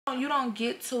You don't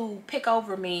get to pick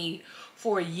over me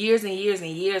for years and years and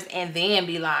years and then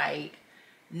be like,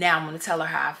 now I'm gonna tell her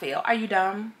how I feel. Are you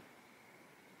dumb?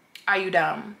 Are you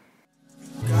dumb?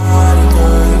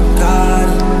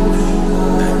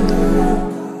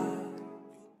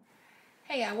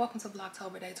 Hey y'all, welcome to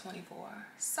Vlogtober day 24.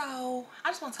 So I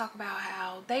just want to talk about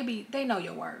how they know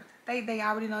your worth. They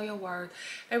already know your worth.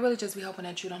 They really just be hoping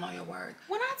that you don't know your worth.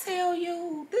 When I tell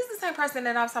you, this is the same person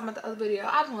that I was talking about the other video.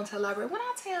 I just want to elaborate. When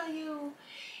I tell you,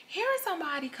 hearing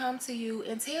somebody come to you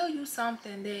and tell you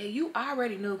something that you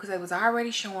already knew because they was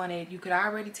already showing it, you could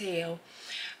already tell,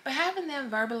 but having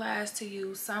them verbalize to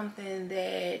you something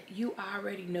that you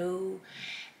already knew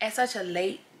at such a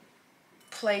late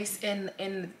place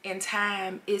in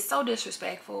time is so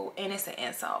disrespectful, and it's an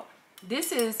insult.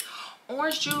 This is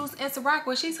orange juice and Ciroc.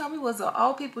 What she told me was an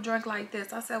old people drink like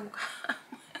this. I said, well,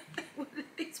 what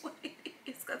it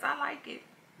is because I like it.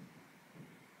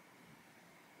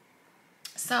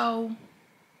 So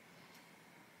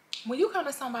when you come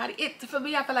to somebody, for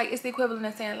me, I feel like it's the equivalent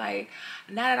of saying, like,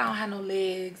 now that I don't have no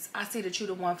legs, I see that you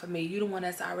the one for me. You the one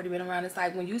that's already been around. It's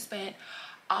like when you spent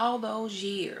all those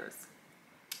years,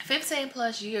 15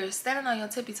 plus years, standing on your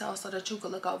tippy toes so that you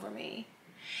could look over me.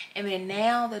 And then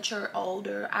now that you're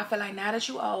older, I feel like now that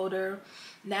you're older,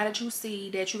 now that you see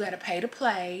that you got to pay to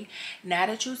play, now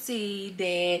that you see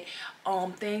that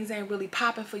things ain't really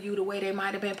popping for you the way they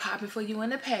might have been popping for you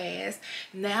in the past,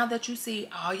 now that you see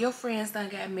all your friends done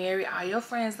got married, all your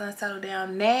friends done settled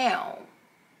down, now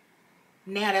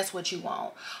that's what you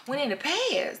want. When in the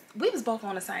past, we was both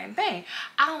on the same thing.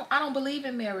 I don't believe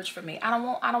in marriage for me. I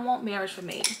don't want marriage for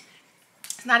me.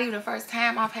 It's not even the first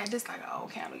time I've had this, like, oh,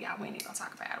 candle, y'all, we ain't even gonna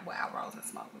talk about it. Wild rose and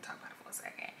smoke. We'll talk about it for a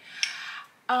second.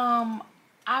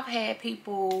 I've had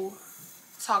people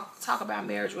talk about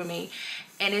marriage with me,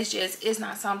 and it's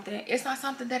not something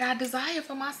that I desire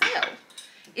for myself.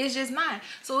 It's just not.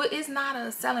 So it's not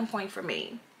a selling point for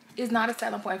me. It's not a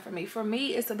selling point for me. For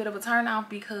me, it's a bit of a turn off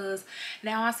because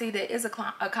now I see that it's a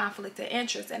conflict of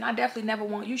interest, and I definitely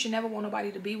you should never want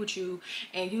nobody to be with you,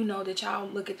 and you know that y'all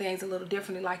look at things a little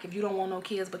differently. Like if you don't want no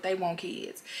kids, but they want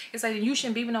kids, it's like you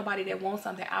shouldn't be with nobody that wants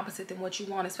something opposite than what you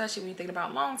want, especially when you're thinking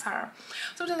about long term.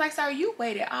 So I'm just like, sir, you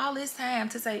waited all this time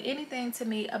to say anything to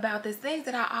me about this, things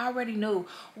that I already knew,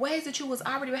 ways that you was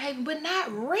already behaving, but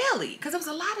not really, because there was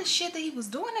a lot of shit that he was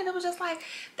doing, and it was just like,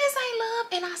 this ain't love.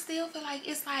 And I still feel like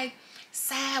it's like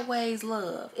sideways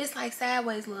love. It's like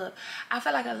sideways love. I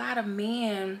feel like a lot of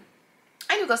men,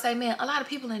 I ain't even gonna say men, a lot of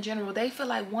people in general, they feel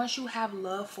like once you have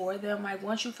love for them, like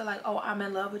once you feel like, oh, I'm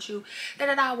in love with you, that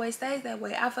it always stays that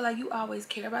way. I feel like you always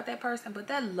care about that person, but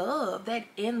that love, that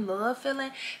in love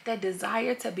feeling, that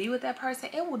desire to be with that person,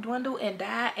 it will dwindle and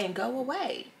die and go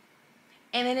away.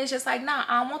 And then it's just like, nah,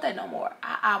 I don't want that no more.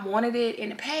 I wanted it in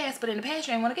the past, but in the past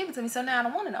you ain't want to give it to me, so now I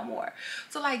don't want it no more.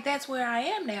 So like that's where I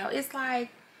am now. It's like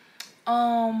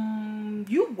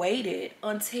you waited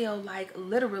until like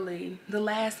literally the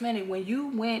last minute when you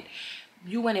went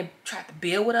and tried to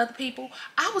build with other people.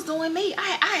 I was doing me. I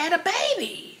had a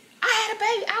baby.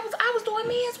 I was doing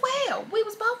me as well. We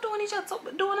was both doing each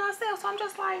other, doing ourselves. So I'm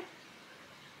just like,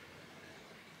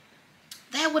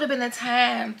 that would have been the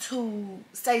time to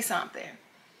say something.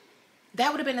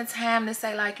 That would have been the time to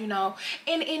say, like, you know,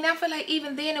 and I feel like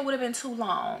even then it would have been too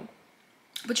long.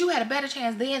 But you had a better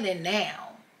chance then than now.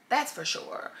 That's for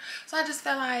sure. So I just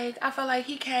felt like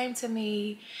he came to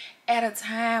me at a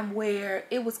time where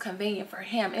it was convenient for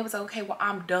him. It was okay, well,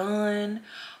 I'm done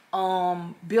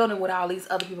building with all these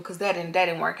other people because that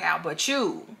didn't work out. But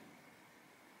you,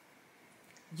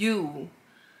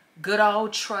 good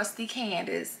old trusty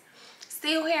Candace,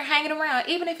 still here hanging around,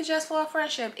 even if it's just for a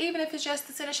friendship, even if it's just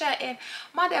to sit and chat. And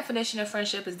my definition of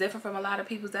friendship is different from a lot of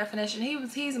people's definition.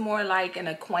 He's more like an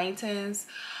acquaintance,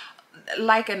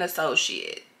 like an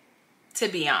associate, to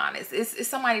be honest. It's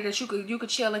somebody that you could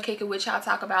chill and kick it with. Y'all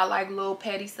talk about like little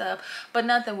petty stuff, but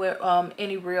nothing with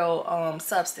any real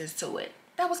substance to it.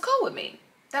 That was cool with me.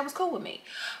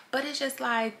 But it's just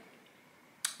like,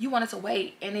 you wanted to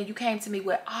wait, and then you came to me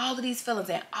with all of these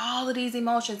feelings and all of these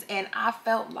emotions, and I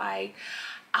felt like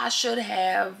I should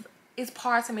have. It's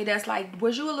parts of me that's like,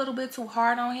 was you a little bit too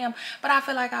hard on him? But I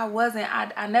feel like I wasn't. I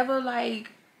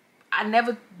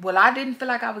didn't feel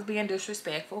like I was being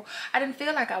disrespectful. I didn't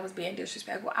feel like I was being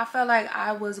disrespectful. I felt like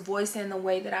I was voicing the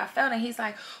way that I felt, and he's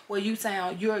like, well, you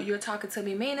sound, you're talking to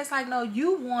me mean. It's like, no,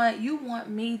 you want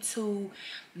me to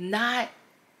not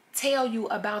tell you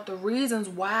about the reasons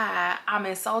why I'm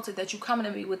insulted that you coming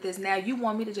to me with this. Now you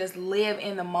want me to just live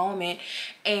in the moment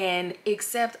and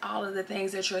accept all of the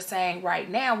things that you're saying right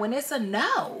now when it's a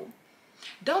no.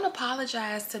 Don't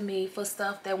apologize to me for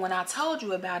stuff that when I told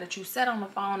you about it, you sat on the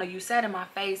phone or you sat in my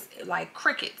face like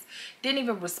crickets, didn't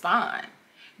even respond.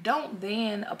 Don't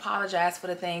then apologize for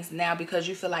the things now because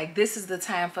you feel like this is the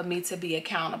time for me to be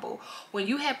accountable. When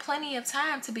you had plenty of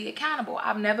time to be accountable.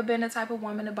 I've never been the type of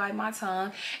woman to bite my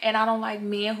tongue, and I don't like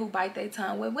men who bite their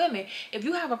tongue with women. If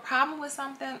you have a problem with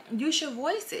something, you should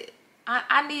voice it.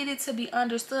 I needed to be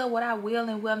understood what I will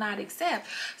and will not accept.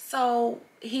 So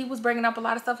he was bringing up a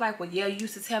lot of stuff like, well, yeah, you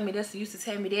used to tell me this, you used to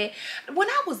tell me that. When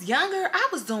I was younger, I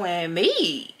was doing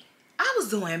me. I was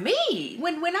doing me.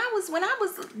 When I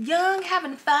was young,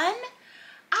 having fun,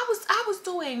 I was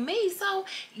doing me. So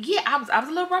yeah, I was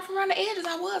a little rough around the edges.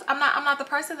 I'm not the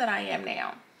person that I am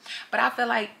now. But I feel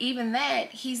like even that,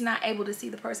 he's not able to see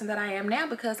the person that I am now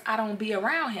because I don't be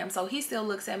around him. So he still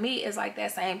looks at me as like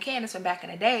that same Candace from back in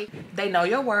the day. They know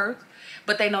your worth,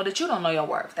 but they know that you don't know your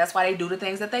worth. That's why they do the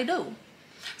things that they do.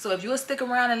 So if you'll stick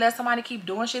around and let somebody keep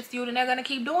doing shit to you, then they're going to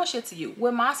keep doing shit to you.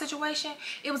 With my situation,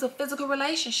 it was a physical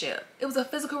relationship. It was a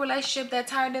physical relationship that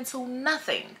turned into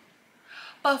nothing.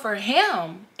 But for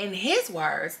him, in his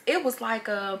words, it was like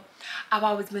I've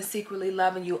always been secretly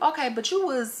loving you. Okay, but you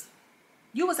was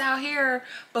out here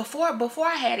before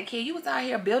I had a kid. You was out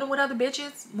here building with other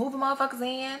bitches, moving motherfuckers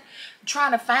in,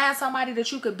 trying to find somebody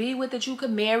that you could be with, that you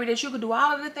could marry, that you could do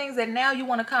all of the things that now you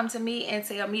want to come to me and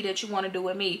tell me that you want to do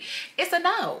with me. It's a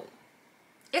no.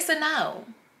 It's a no.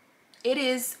 It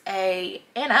is a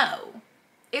no.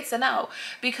 It's a no.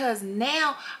 Because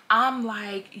now I'm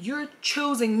like, you're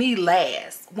choosing me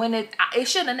last. When it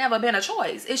should have never been a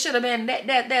choice. It should have been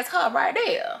that's her right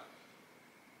there.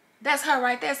 That's her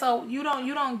right there. So you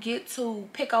don't get to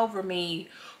pick over me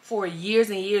for years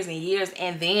and years and years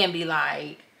and then be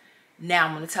like, now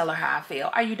I'm gonna tell her how I feel.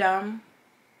 Are you dumb?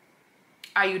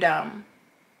 Are you dumb?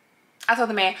 I told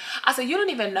the man, I said, you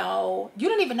don't even know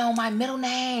my middle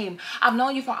name. I've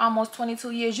known you for almost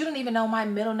 22 years. You don't even know my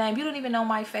middle name. You don't even know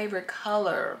my favorite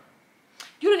color.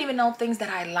 You don't even know things that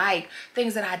I like,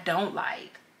 things that I don't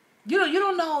like. You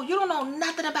don't know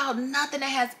nothing about nothing that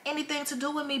has anything to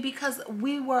do with me because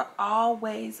we were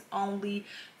always only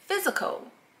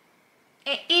physical.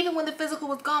 And even when the physical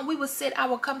was gone, we would sit, I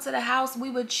would come to the house,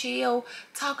 we would chill,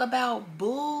 talk about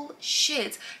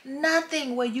bullshit.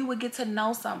 Nothing where you would get to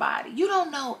know somebody. You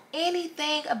don't know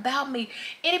anything about me.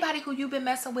 Anybody who you've been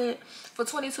messing with for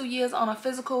 22 years on a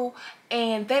physical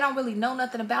and they don't really know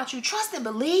nothing about you, trust and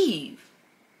believe.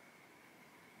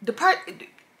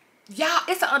 Y'all,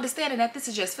 it's an understanding that this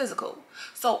is just physical.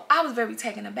 So I was very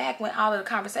taken aback when all of the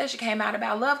conversation came out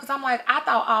about love because I'm like, I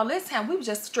thought all this time we were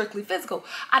just strictly physical.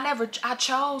 I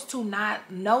chose to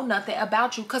not know nothing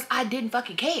about you because I didn't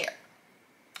fucking care.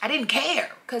 I didn't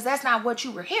care because that's not what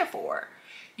you were here for.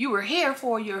 You were here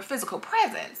for your physical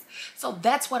presence. So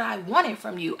that's what I wanted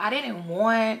from you. I didn't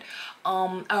want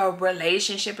a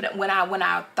relationship. When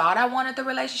I thought I wanted the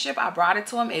relationship, I brought it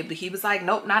to him. He was like,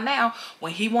 nope, not now.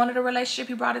 When he wanted a relationship,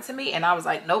 he brought it to me. And I was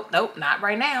like, nope, not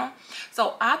right now.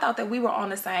 So I thought that we were on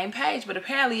the same page. But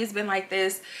apparently it's been like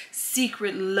this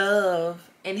secret love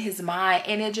in his mind,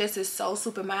 and it just is so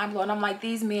super mind-blowing. I'm like,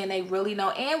 these men, they really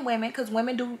know, and women, because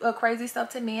women do crazy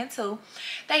stuff to men too.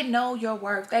 They know your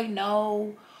worth. They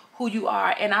know who you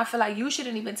are. And I feel like you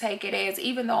shouldn't even take it as,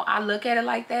 even though I look at it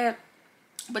like that,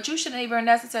 but you shouldn't even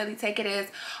necessarily take it as,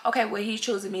 okay, well, he's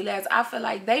choosing me last. I feel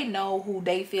like they know who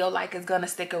they feel like is gonna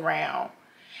stick around.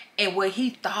 And what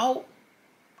he thought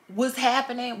was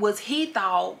happening was he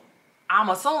thought, I'm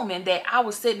assuming, that I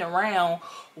was sitting around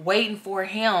waiting for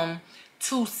him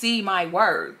to see my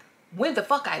worth, when the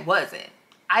fuck I wasn't.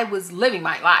 I was living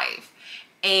my life.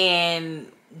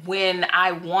 And when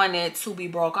I wanted to be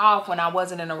broke off, when I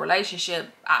wasn't in a relationship,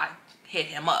 I hit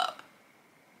him up.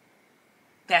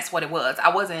 That's what it was. I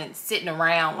wasn't sitting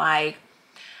around like,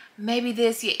 maybe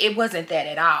this year. It wasn't that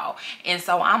at all. And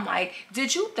so I'm like,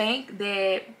 did you think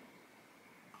that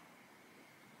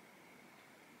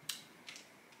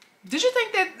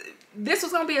this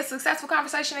was gonna be a successful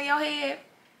conversation in your head?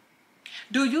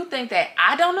 Do you think that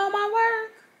I don't know my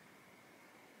worth?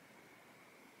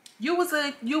 You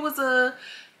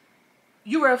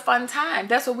were a fun time.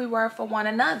 That's what we were for one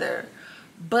another.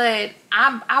 But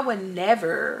I would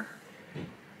never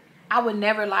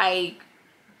like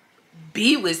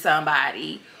be with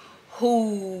somebody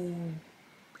who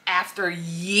after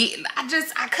years,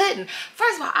 I couldn't.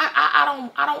 First of all,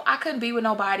 I couldn't be with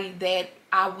nobody that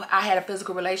I had a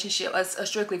physical relationship, a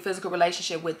strictly physical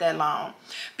relationship with that long,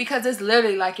 because it's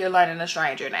literally like you're learning a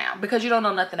stranger now because you don't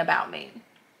know nothing about me.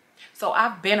 So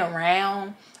I've been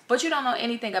around, but you don't know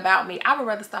anything about me. I would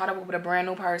rather start over with a brand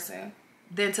new person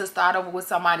than to start over with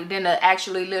somebody, than to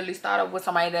actually literally start over with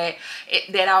somebody that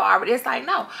I already, it's like,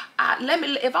 no,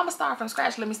 if I'm gonna start from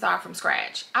scratch, let me start from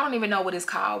scratch. I don't even know what it's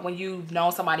called when you've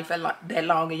known somebody for that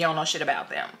long and you don't know shit about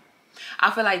them.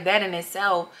 I feel like that in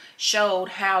itself showed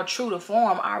how true to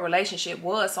form our relationship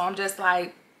was. So I'm just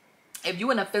like, if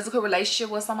you in a physical relationship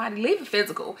with somebody, leave it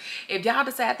physical. If y'all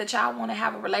decide that y'all want to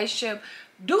have a relationship,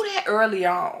 do that early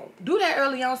on. Do that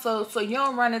early on, so you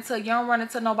don't run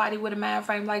into nobody with a mind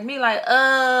frame like me, like,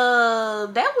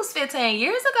 that was 15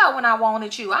 years ago when I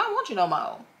wanted you. I don't want you no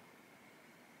more.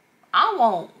 I don't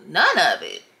want none of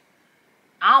it.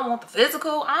 I don't want the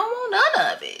physical. I don't want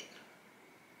none of it.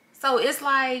 So it's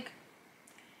like,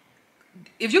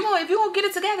 if you're gonna get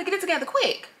it together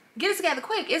quick. Get it together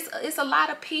quick. It's a lot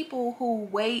of people who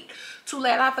wait too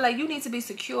late. I feel like you need to be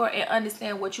secure and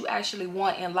understand what you actually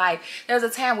want in life. There was a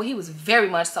time where he was very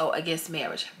much so against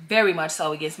marriage. Very much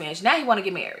so against marriage. Now he want to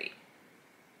get married.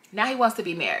 Now he wants to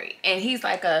be married. And he's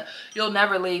like, you'll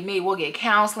never leave me. We'll get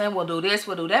counseling. We'll do this.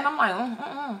 We'll do that. And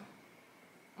I'm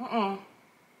like,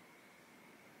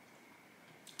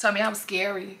 Told me I was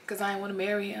scary because I didn't want to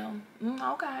marry him.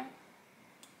 Okay.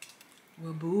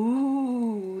 Well,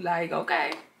 boo. Like,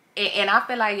 okay. And I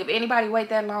feel like if anybody wait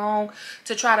that long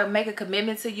to try to make a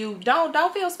commitment to you,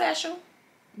 don't feel special.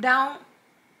 Don't.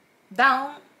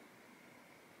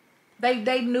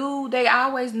 They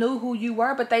always knew who you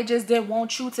were, but they just didn't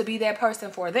want you to be that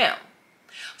person for them.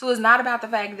 So it's not about the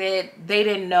fact that they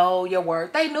didn't know your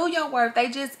worth. They knew your worth.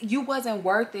 You wasn't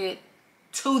worth it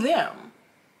to them.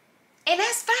 And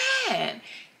that's fine.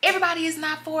 Everybody is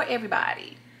not for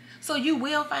everybody. So you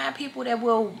will find people that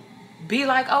will be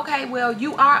like, okay, well,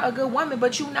 you are a good woman,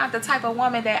 but you're not the type of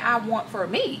woman that I want for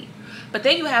me. But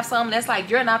then you have some that's like,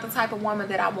 you're not the type of woman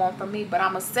that I want for me, but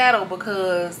I'm going to settle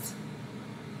because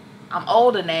I'm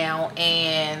older now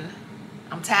and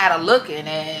I'm tired of looking,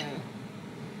 and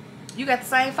you got the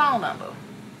same phone number.